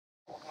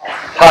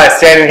Hi,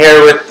 standing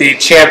here with the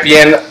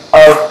champion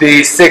of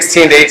the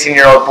 16 to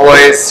 18-year-old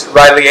boys,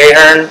 Riley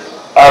Ahern.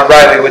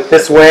 Riley, with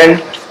this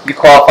win, you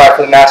qualify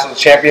for the national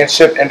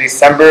championship in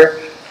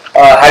December.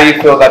 How do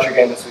you feel about your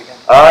game this weekend?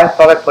 I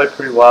thought I played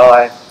pretty well.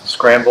 I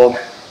scrambled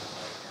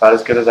about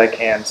as good as I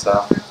can,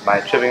 so my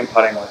chipping and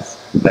putting was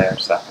there.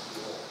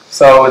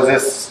 So was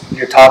this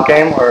your top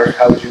game, or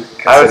how would you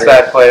consider I would say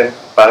I it? played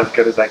about as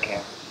good as I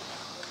can.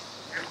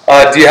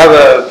 Do you have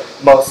a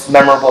most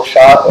memorable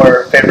shot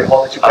or favorite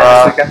hole that you played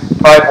this weekend?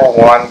 Probably hole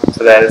one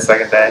today, the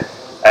second day.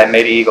 I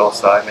made eagle,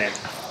 so I made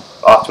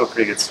off to a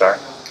pretty good start.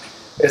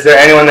 Is there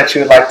anyone that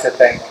you would like to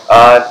thank?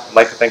 I'd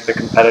like to thank the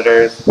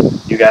competitors,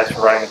 you guys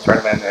for running the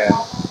tournament, and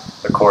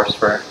the course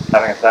for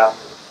having us out.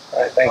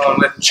 All right, thank you.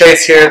 With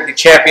Chase here, the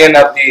champion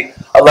of the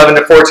 11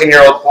 to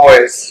 14-year-old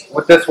boys.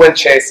 With this win,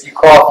 Chase, you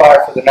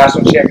qualify for the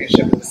national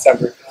championship in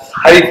December.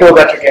 How do you feel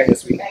about your game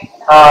this weekend?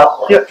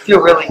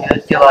 Feel really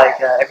good. Feel like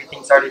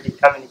everything's already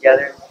coming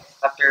together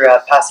after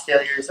past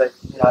failures. I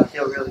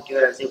feel really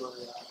good. I was able to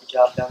get the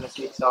job done this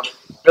week, so I'm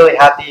really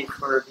happy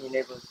for being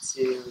able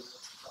to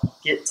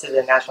get to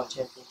the national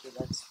championship.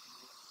 That's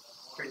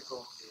pretty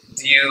cool.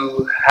 Do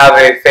you have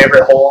a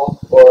favorite hole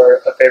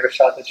or a favorite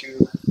shot that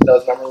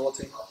was memorable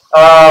to you?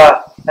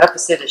 I'd have to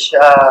say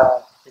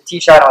the tee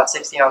shot on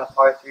 16 on the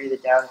par 3, the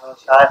downhill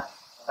shot.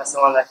 That's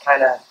the one that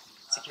kind of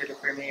secured it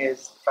for me.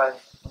 Is probably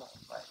one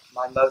of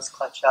my most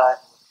clutch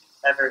shot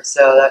ever.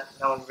 So that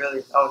one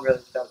really felt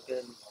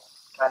good.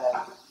 Kind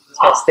of it's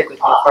gonna stick with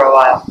me for a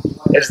while.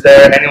 Is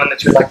there anyone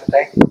that you'd like to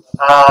thank?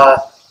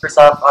 First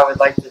off, I would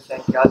like to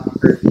thank God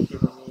for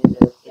giving me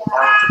the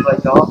talent to play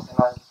golf, and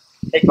I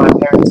thank my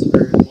parents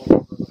for being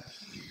able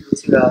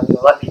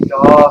to let me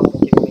golf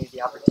and giving me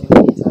the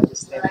opportunities. I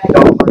just thank the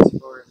golf course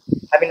for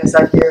having us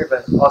out here,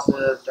 but also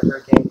the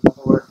Hurricane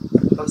for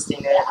hosting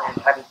it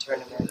and having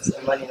tournaments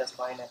and letting us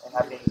play in it and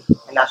having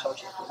a national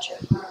championship.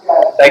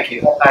 Thank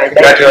you. All right,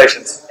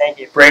 Congratulations. Thank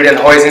you. Braden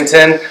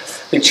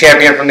Hoisington, the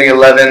champion from the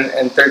 11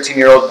 and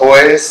 13-year-old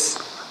boys.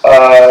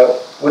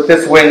 With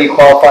this win, you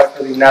qualify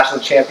for the national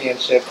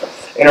championship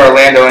in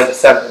Orlando in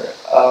December.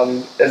 How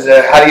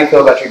do you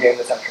feel about your game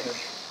this afternoon?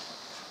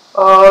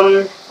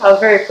 I was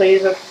very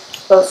pleased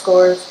with both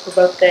scores for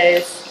both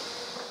days.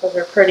 Those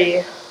are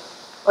pretty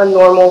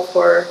unnormal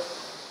for a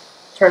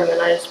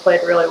tournament. I just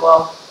played really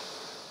well.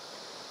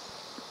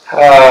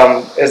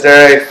 Is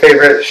there a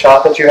favorite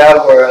shot that you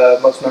have or a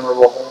most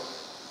memorable hole?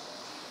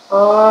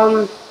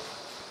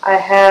 I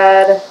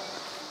had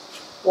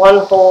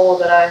one hole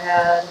that I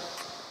had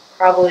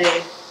probably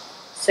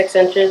 6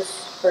 inches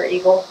for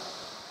eagle.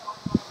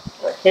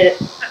 I hit it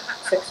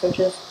 6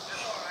 inches.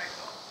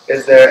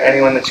 Is there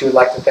anyone that you would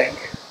like to thank?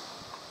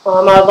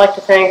 I would like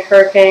to thank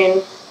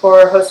Hurricane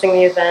for hosting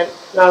the event,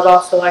 and I would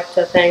also like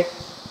to thank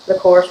the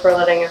course for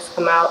letting us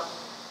come out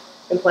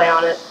and play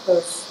on it. It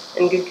was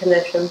in good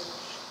condition.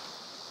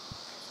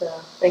 So,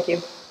 thank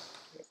you.